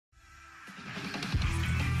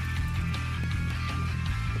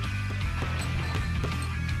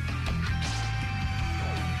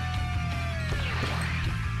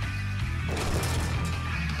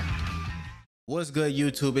What's good,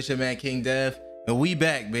 YouTube? It's your man King Dev, and we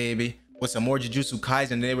back, baby, with some more Jujutsu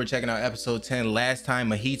Kaisen. Today we're checking out episode 10. Last time,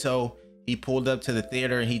 Mahito, he pulled up to the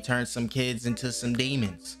theater and he turned some kids into some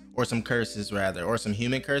demons, or some curses rather, or some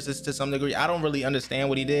human curses to some degree. I don't really understand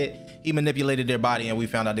what he did. He manipulated their body and we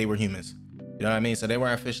found out they were humans. You know what I mean? So they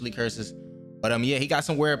weren't officially curses, but yeah, he got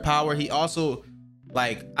some weird power. He also,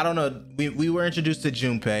 like, I don't know, we were introduced to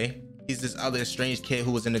Junpei. He's this other strange kid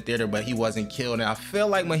who was in the theater, but he wasn't killed. And I feel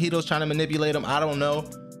like Mahito's trying to manipulate him. I don't know,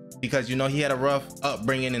 because, you know, he had a rough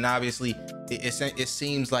upbringing, and obviously it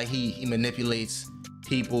seems like he manipulates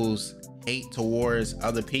people's hate towards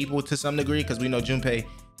other people to some degree, because we know Junpei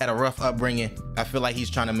had a rough upbringing. I feel like he's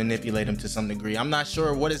trying to manipulate him to some degree. I'm not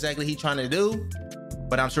sure what exactly he's trying to do,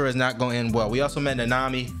 but I'm sure it's not going to end well. We also met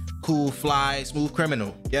Nanami, cool, fly, smooth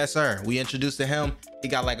criminal. Yes, sir. We introduced to him. He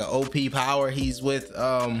got like an OP power. He's with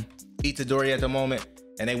Itadori at the moment,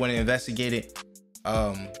 and they went and investigated.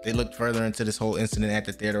 They looked further into this whole incident at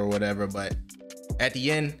the theater or whatever, but at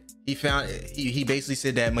the end he basically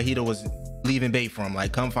said that Mahito was leaving bait for him,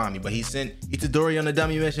 like, come find me. But he sent Itadori on a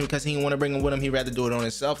dummy mission because he didn't want to bring him with him. He'd rather do it on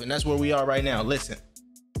himself, and that's where we are right now. Listen,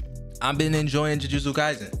 I've been enjoying Jujutsu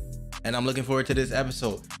Kaisen, and I'm looking forward to this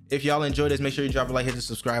episode. If y'all enjoy this, make sure you drop a like, hit the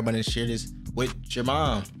subscribe button, and share this with your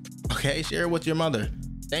mom. Okay, share it with your mother.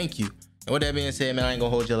 Thank you. And with that being said, man, I ain't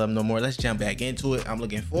gonna hold y'all up no more. Let's jump back into it. I'm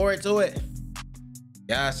looking forward to it.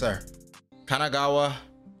 Yes, sir. Kanagawa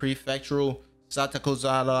Prefectural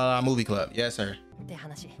Satakozara Movie Club. Yes, sir.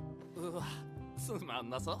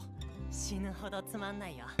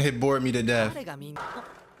 It bored me to death.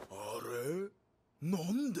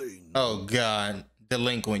 Oh God,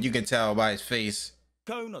 delinquent. You can tell by his face.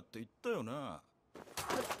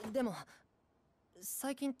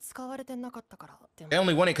 They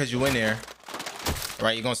only want it because you in there,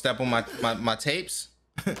 right? You gonna step on my tapes?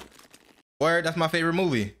 Word, that's my favorite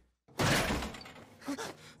movie.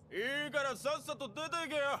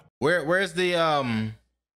 Where's the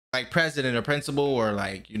like president or principal, or,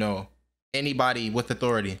 like, you know, anybody with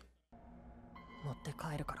authority?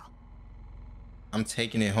 I'm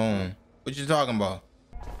taking it home. What you talking about?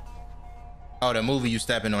 Oh, the movie you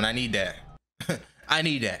stepping on. I need that. I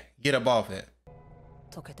need that. Get up off it.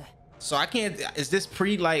 So I can't, is this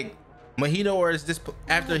pre, like, Mahito, or is this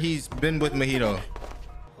after he's been with Mahito?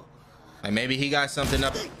 Like, maybe he got something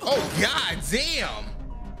up. Oh God damn.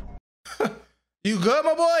 You good,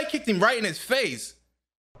 my boy? Kicked him right in his face.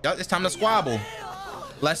 Y'all, it's time to squabble.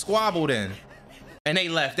 Let's squabble then. And they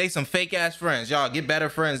left. They some fake ass friends. Y'all get better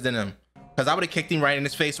friends than them, because I would have kicked him right in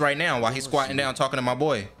his face right now while he's squatting down talking to my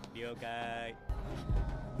boy.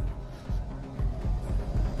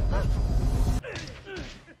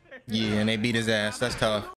 Yeah, and they beat his ass. That's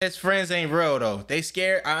tough. His friends ain't real though. They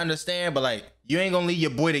scared, I understand, but, like, you ain't gonna leave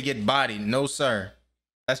your boy to get bodied. No sir.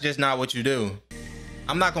 That's just not what you do.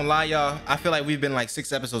 I'm not gonna lie, y'all. I feel like we've been like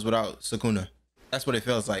 6 episodes without Sukuna. That's what it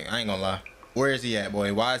feels like. I ain't gonna lie. Where is he at,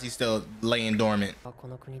 boy? Why is he still laying dormant?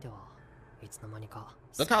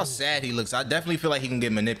 Look how sad he looks. I definitely feel like he can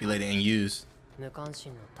get manipulated and used. Like,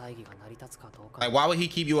 why would he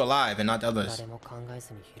keep you alive and not the others?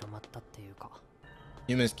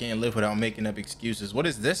 Humans can't live without making up excuses. What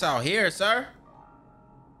is this out here, sir?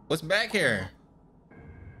 What's back here?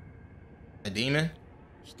 A demon?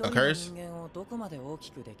 A curse?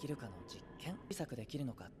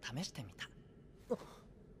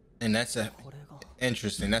 And that's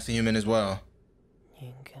interesting. That's a human as well.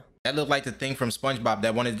 That looked like the thing from SpongeBob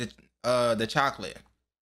that wanted the chocolate.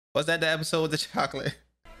 Was that the episode with the chocolate?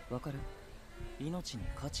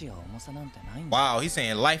 Wow, he's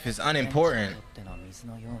saying life is unimportant.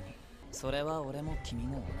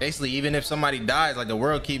 Basically, even if somebody dies, like, the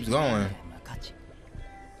world keeps going.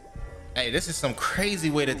 Hey, this is some crazy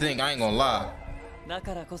way to think. I ain't gonna lie.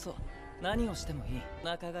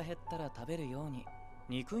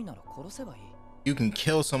 You can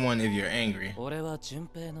kill someone if you're angry.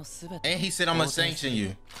 And he said, I'm gonna sanction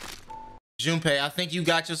you. Junpei, I think you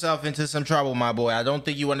got yourself into some trouble, my boy. I don't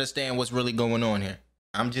think you understand what's really going on here.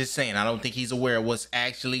 I'm just saying, I don't think he's aware of what's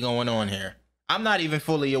actually going on here. I'm not even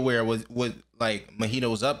fully aware of what like,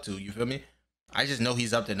 Mahito's up to, you feel me? I just know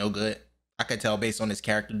he's up to no good. I could tell based on his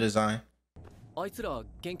character design.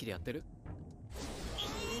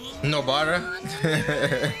 No barter.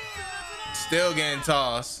 Still getting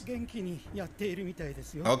tossed.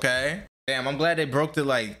 Okay. Damn, I'm glad they broke the,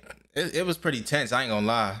 like, it was pretty tense, I ain't gonna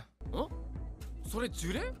lie. Oh,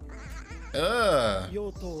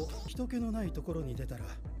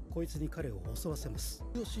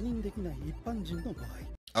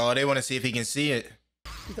 they want to see if he can see it.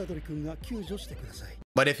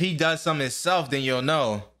 But if he does some himself, then you'll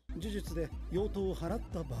know.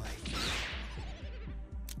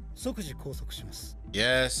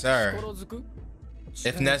 Yes, sir.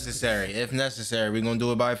 If necessary, we're gonna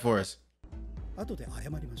do it by force.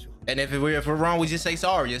 And if we're wrong, we just say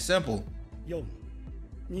sorry. It's simple.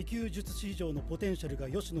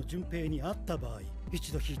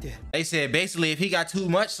 They said basically if he got too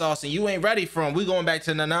much sauce and you ain't ready for him, we going back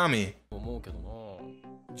to Nanami.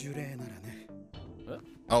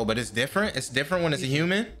 Oh, but it's different? It's different when it's a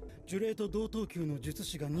human?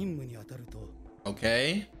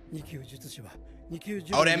 Okay.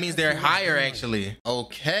 Oh, that means they're higher actually.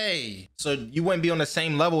 Okay. So you wouldn't be on the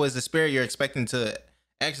same level as the spirit you're expecting to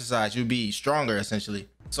exercise. You'd be stronger essentially.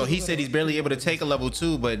 So he said he's barely able to take a level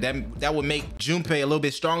 2, but that would make Junpei a little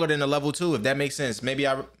bit stronger than a level 2, if that makes sense. Maybe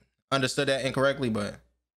I understood that incorrectly, but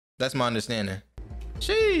that's my understanding.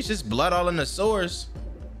 Sheesh, just blood all in the sores.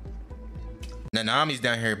 Nanami's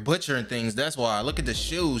down here butchering things. That's why. Look at the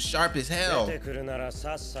shoes, sharp as hell. He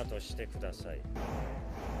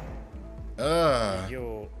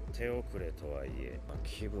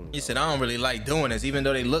said, I don't really like doing this, even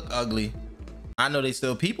though they look ugly. I know they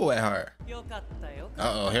still people at heart.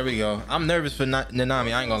 Uh-oh, here we go. I'm nervous for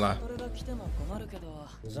Nanami, I ain't gonna lie.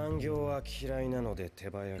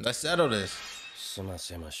 Let's settle this.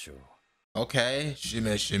 Okay,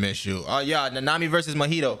 shimishu. Oh yeah, Nanami versus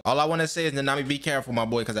Mahito. All I want to say is Nanami, be careful, my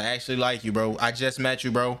boy, because I actually like you, bro. I just met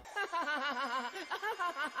you, bro.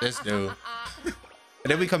 This dude. And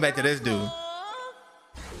then we come back to this dude.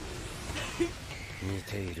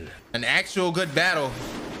 An actual good battle.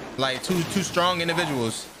 Like two strong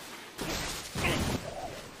individuals.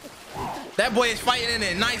 That boy is fighting in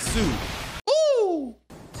a nice suit. Ooh!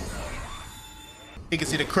 He can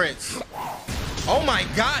see the crits. Oh my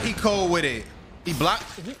God, he cold with it. He blocked.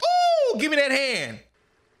 Ooh! Give me that hand.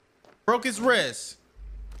 Broke his wrist.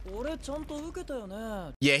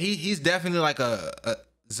 Yeah, he's definitely like a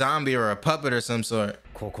zombie or a puppet or some sort.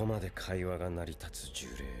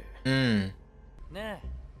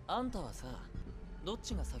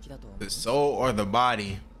 The soul or the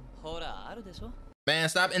body? Man,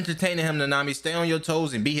 stop entertaining him, Nanami. Stay on your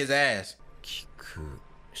toes and beat his ass.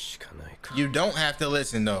 You don't have to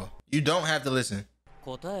listen, though. You don't have to listen.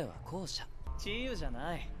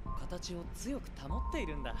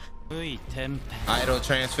 Idol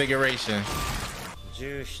transfiguration.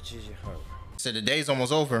 Said the day's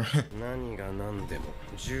almost over.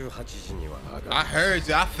 I heard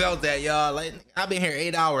you. I felt that, y'all. Like, I've been here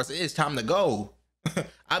 8 hours. It's time to go.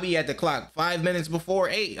 I'll be at the clock 5 minutes before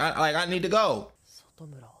 8. I need to go.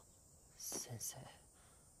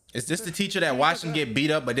 Is this the teacher that watched him get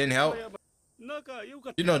beat up but didn't help?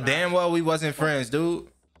 You know damn well we wasn't friends, dude.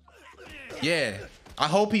 Yeah. I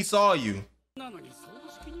hope he saw you.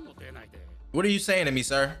 What are you saying to me,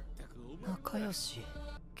 sir?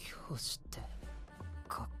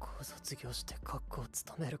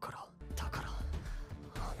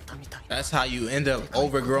 That's how you end up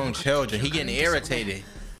overgrown children. He getting irritated.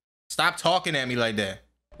 Stop talking at me like that.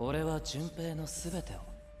 I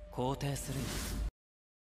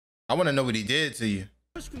want to know what he did to you.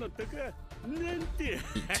 You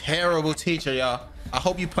terrible teacher, y'all. I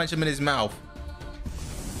hope you punch him in his mouth.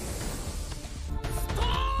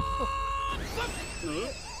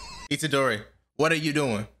 Itadori, what are you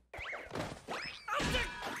doing?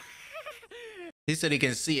 He said he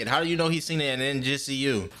can see it. How do you know he's seen it and then just see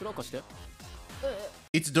you?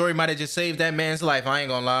 Itadori might have just saved that man's life. I ain't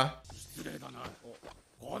gonna lie.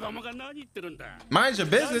 Mind your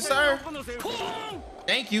business, sir.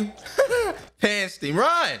 Thank you. Pants team,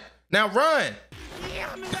 run. Now run.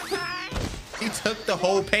 He took the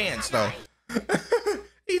whole pants, though.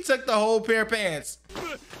 He took the whole pair of pants.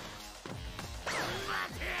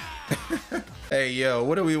 Hey, yo,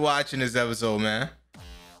 what are we watching this episode, man?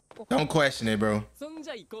 Don't question it, bro.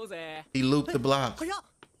 He looped the block.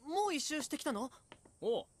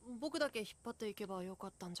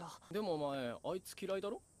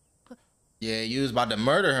 Yeah, you was about to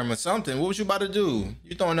murder him or something. What was you about to do?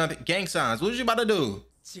 You throwing up gang signs. What was you about to do?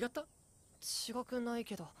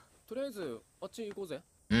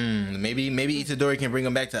 Maybe Itadori can bring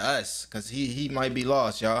him back to us, cause he might be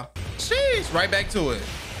lost, y'all. Sheesh, right back to it.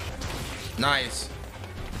 Nice.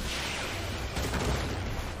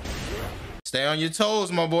 Stay on your toes,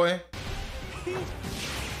 my boy.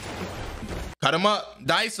 Cut him up,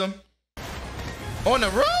 dice him. On the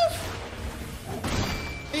roof?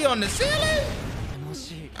 He on the ceiling?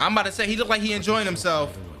 I'm about to say he looked like he enjoying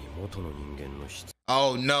himself.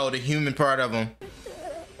 Oh no, the human part of him.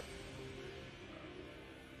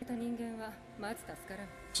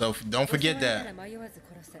 So don't forget that.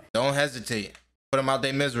 Don't hesitate. Put them out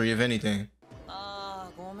their misery, if anything.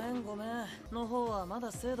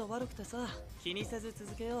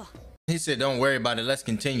 He said, don't worry about it, let's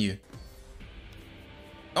continue.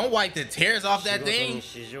 Don't wipe the tears off that thing.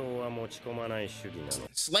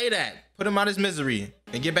 Slay that. Put him out his misery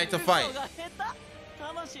and get back to fight.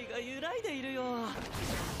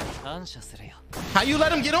 How you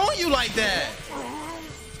let him get on you like that?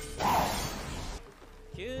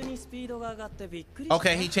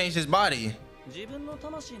 Okay, he changed his body.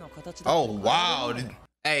 Oh, wow.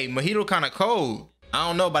 Hey, Mahito kind of cold. I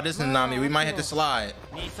don't know about this, Nanami. We might have to slide.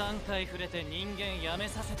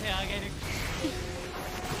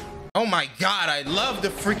 Oh my god, I love the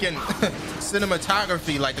freaking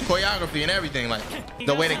cinematography, like the choreography and everything, like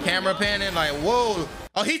the way the camera panning, like whoa.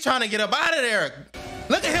 Oh, he trying to get up out of there.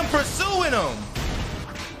 Look at him pursuing him.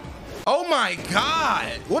 Oh my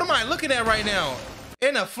god, what am I looking at right now?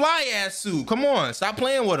 In a fly ass suit. Come on, stop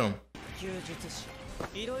playing with him.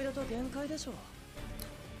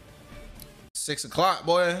 6 o'clock,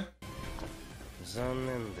 boy.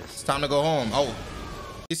 It's time to go home. Oh,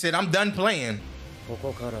 he said, I'm done playing.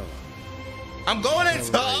 I'm going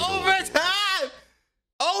into overtime.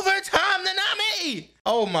 Overtime, Nanami.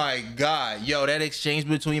 Oh my god. Yo, that exchange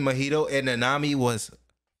between Mahito and Nanami was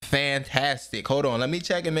fantastic. Hold on, let me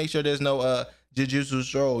check and make sure there's no Jujutsu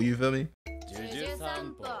stroll. You feel me?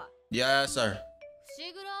 Yes, sir.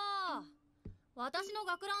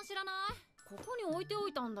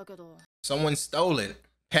 Someone stole it.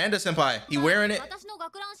 Panda Senpai, he wearing it?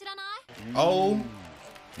 Oh.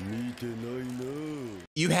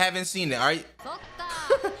 You haven't seen it, are you?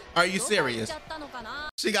 Are you serious?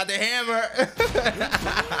 She got the hammer.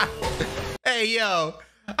 Hey, yo.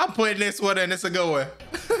 I'm putting this one in. It's a good one.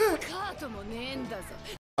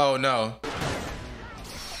 Oh, no.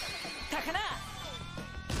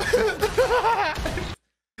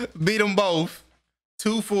 Beat them both.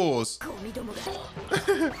 Two fools.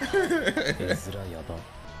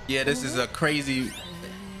 Yeah, this is a crazy...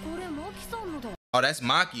 Oh, that's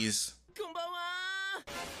Maki's.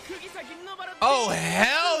 Oh,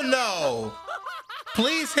 hell no.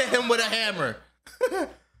 Please hit him with a hammer.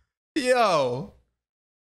 Yo.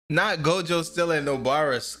 Not Gojo still in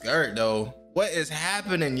Nobara's skirt, though. What is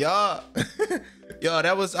happening, y'all? Yo, I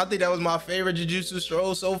think that was my favorite Jujutsu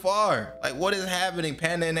stroll so far. Like, what is happening?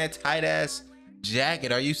 Panda in that tight-ass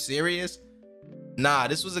jacket. Are you serious? Nah,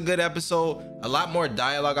 this was a good episode. A lot more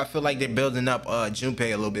dialogue. I feel like they're building up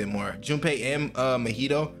Junpei a little bit more. Junpei and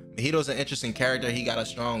Mahito. Mahito's an interesting character. He got a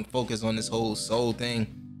strong focus on this whole soul thing.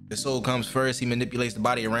 The soul comes first. He manipulates the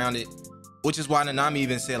body around it, which is why Nanami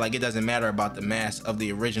even said, like, it doesn't matter about the mass of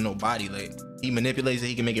the original body. Like, he manipulates it.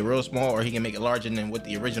 He can make it real small, or he can make it larger than what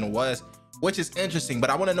the original was, which is interesting. But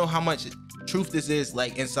I want to know how much truth this is,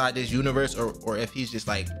 like, inside this universe, or if he's just,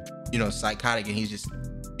 like, you know, psychotic and he's just,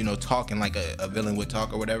 you know, talking like a villain would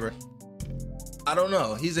talk or whatever. I don't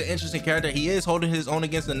know. He's an interesting character. He is holding his own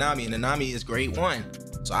against Nanami, and Nanami is grade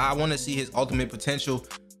 1. So I want to see his ultimate potential.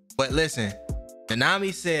 But listen,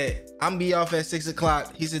 Nanami said, I'm be off at 6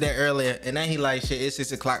 o'clock. He said that earlier, and then he like, shit, it's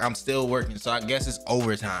 6 o'clock. I'm still working, so I guess it's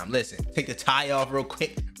overtime. Listen, take the tie off real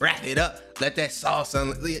quick, wrap it up, let that sauce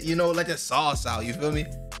on, you know, let that sauce out. You feel me?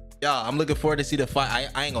 Y'all, I'm looking forward to see the fight.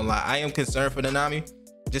 I ain't gonna lie. I am concerned for Nanami,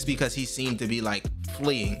 just because he seemed to be like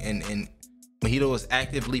fleeing, and Mahito was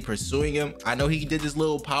actively pursuing him. I know he did this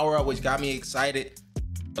little power up, which got me excited,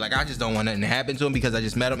 but like, I just don't want nothing to happen to him because I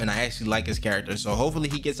just met him and I actually like his character. So hopefully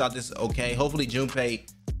he gets out this okay. Hopefully Junpei,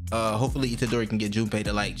 hopefully Itadori can get Junpei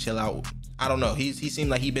to like chill out. I don't know. He seemed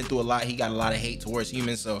like he been through a lot. He got a lot of hate towards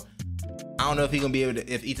humans. So I don't know if he gonna be able to,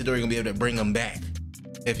 if Itadori gonna be able to bring him back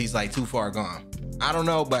if he's like too far gone. I don't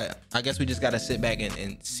know, but I guess we just gotta sit back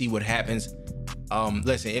and see what happens.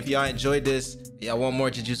 Listen, if y'all enjoyed this, y'all want more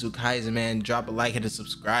Jujutsu Kaisen, man, drop a like, hit the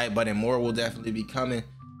subscribe button. More will definitely be coming.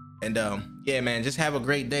 And yeah, man, just have a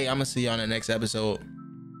great day. I'm gonna see you on the next episode.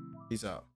 Peace out.